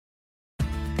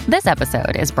This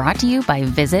episode is brought to you by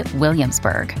Visit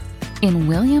Williamsburg. In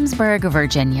Williamsburg,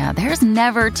 Virginia, there's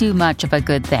never too much of a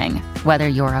good thing. Whether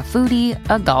you're a foodie,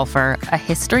 a golfer, a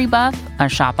history buff, a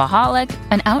shopaholic,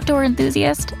 an outdoor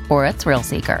enthusiast, or a thrill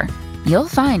seeker, you'll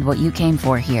find what you came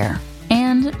for here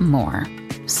and more.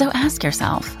 So ask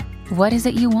yourself, what is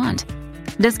it you want?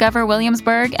 Discover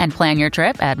Williamsburg and plan your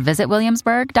trip at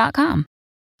visitwilliamsburg.com.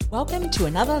 Welcome to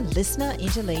another Listener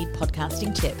into Lead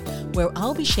podcasting tip, where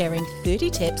I'll be sharing 30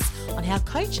 tips on how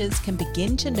coaches can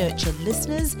begin to nurture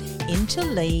listeners into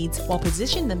leads while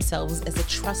positioning themselves as a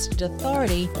trusted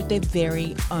authority with their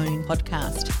very own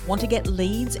podcast. Want to get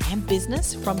leads and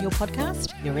business from your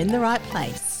podcast? You're in the right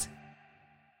place.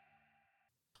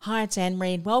 Hi, it's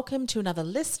Anne-Marie and welcome to another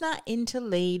Listener into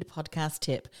Lead podcast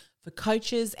tip for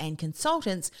coaches and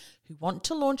consultants who want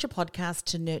to launch a podcast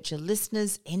to nurture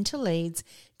listeners into leads,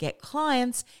 get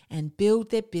clients, and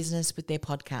build their business with their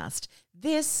podcast.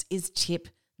 This is tip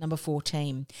number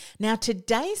 14. Now,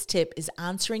 today's tip is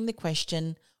answering the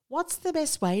question, what's the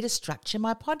best way to structure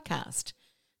my podcast?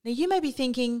 Now, you may be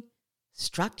thinking,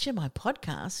 structure my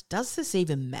podcast? Does this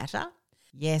even matter?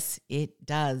 Yes, it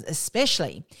does,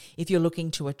 especially if you're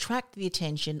looking to attract the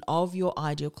attention of your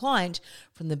ideal client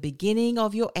from the beginning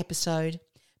of your episode,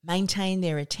 maintain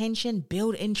their attention,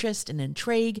 build interest and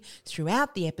intrigue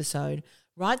throughout the episode,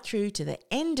 right through to the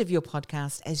end of your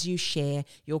podcast as you share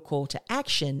your call to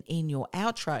action in your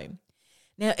outro.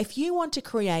 Now, if you want to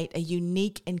create a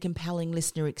unique and compelling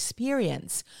listener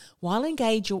experience while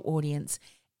engage your audience,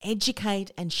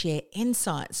 educate and share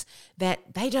insights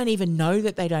that they don't even know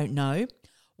that they don't know,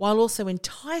 while also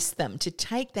entice them to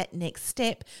take that next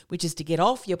step, which is to get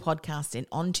off your podcast and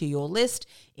onto your list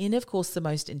in, of course, the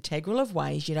most integral of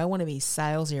ways. You don't want to be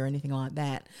salesy or anything like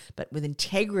that, but with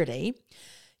integrity.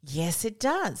 Yes, it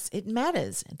does. It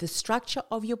matters. The structure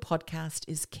of your podcast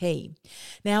is key.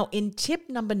 Now, in tip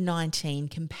number 19,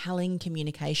 compelling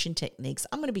communication techniques,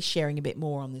 I'm going to be sharing a bit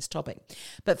more on this topic.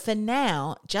 But for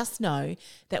now, just know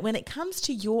that when it comes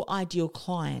to your ideal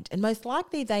client, and most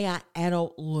likely they are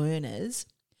adult learners,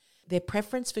 their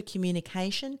preference for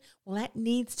communication, well, that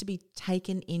needs to be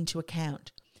taken into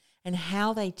account, and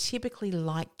how they typically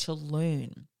like to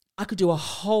learn. I could do a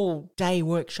whole day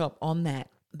workshop on that,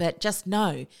 but just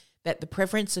know that the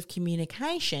preference of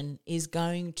communication is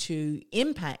going to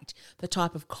impact the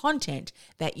type of content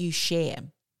that you share.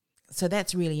 So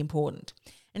that's really important.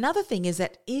 Another thing is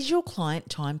that, is your client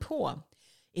time poor?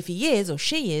 If he is or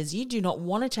she is, you do not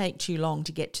want to take too long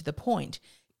to get to the point.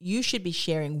 You should be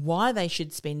sharing why they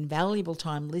should spend valuable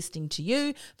time listening to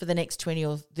you for the next 20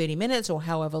 or 30 minutes or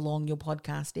however long your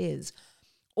podcast is.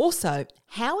 Also,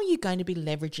 how are you going to be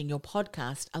leveraging your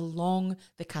podcast along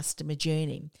the customer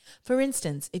journey? For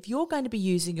instance, if you're going to be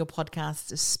using your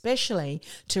podcast especially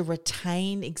to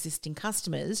retain existing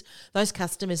customers, those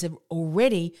customers have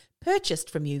already purchased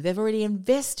from you. They've already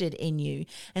invested in you.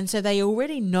 And so they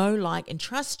already know, like, and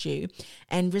trust you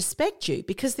and respect you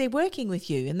because they're working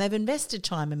with you and they've invested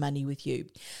time and money with you.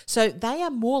 So they are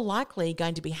more likely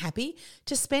going to be happy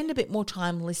to spend a bit more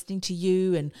time listening to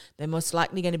you, and they're most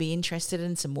likely going to be interested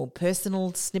in some more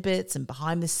personal snippets and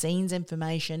behind the scenes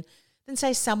information than,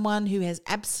 say, someone who has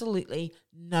absolutely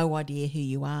no idea who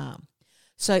you are.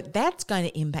 So that's going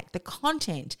to impact the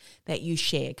content that you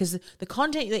share, because the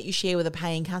content that you share with a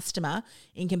paying customer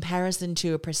in comparison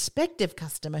to a prospective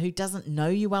customer who doesn't know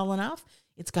you well enough,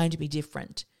 it's going to be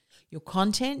different. Your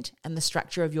content and the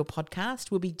structure of your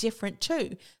podcast will be different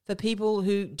too for people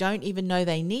who don't even know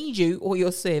they need you or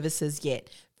your services yet.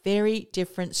 Very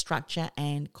different structure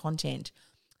and content.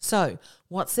 So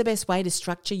what's the best way to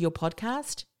structure your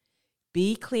podcast?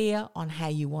 Be clear on how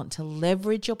you want to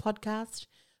leverage your podcast.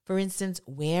 For instance,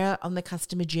 where on the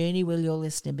customer journey will your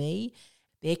listener be,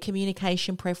 their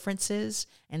communication preferences,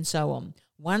 and so on.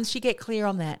 Once you get clear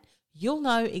on that, you'll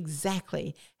know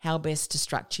exactly how best to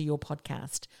structure your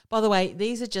podcast. By the way,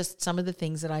 these are just some of the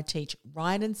things that I teach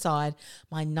right inside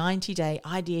my 90-day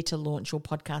Idea to Launch Your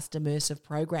Podcast Immersive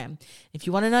program. If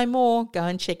you want to know more, go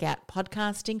and check out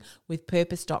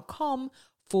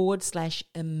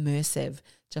podcastingwithpurpose.com/immersive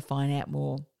to find out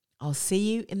more. I'll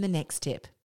see you in the next tip.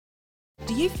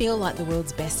 Do you feel like the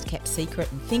world's best kept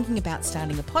secret and thinking about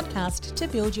starting a podcast to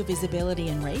build your visibility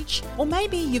and reach? Or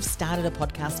maybe you've started a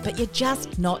podcast but you're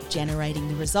just not generating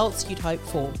the results you'd hope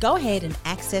for. Go ahead and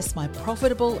access my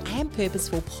profitable and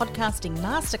purposeful podcasting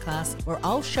masterclass, where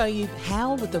I'll show you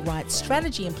how, with the right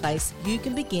strategy in place, you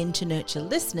can begin to nurture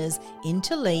listeners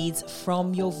into leads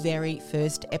from your very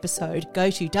first episode.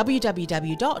 Go to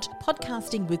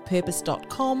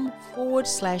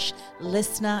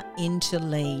www.podcastingwithpurpose.com/listener into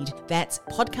lead. That's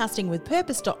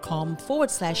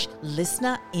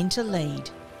podcastingwithpurpose.com/listener into lead.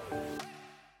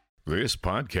 This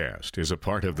podcast is a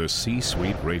part of the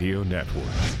C-Suite Radio Network.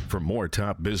 For more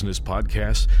top business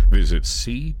podcasts, visit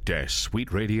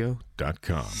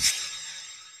c-suiteradio.com.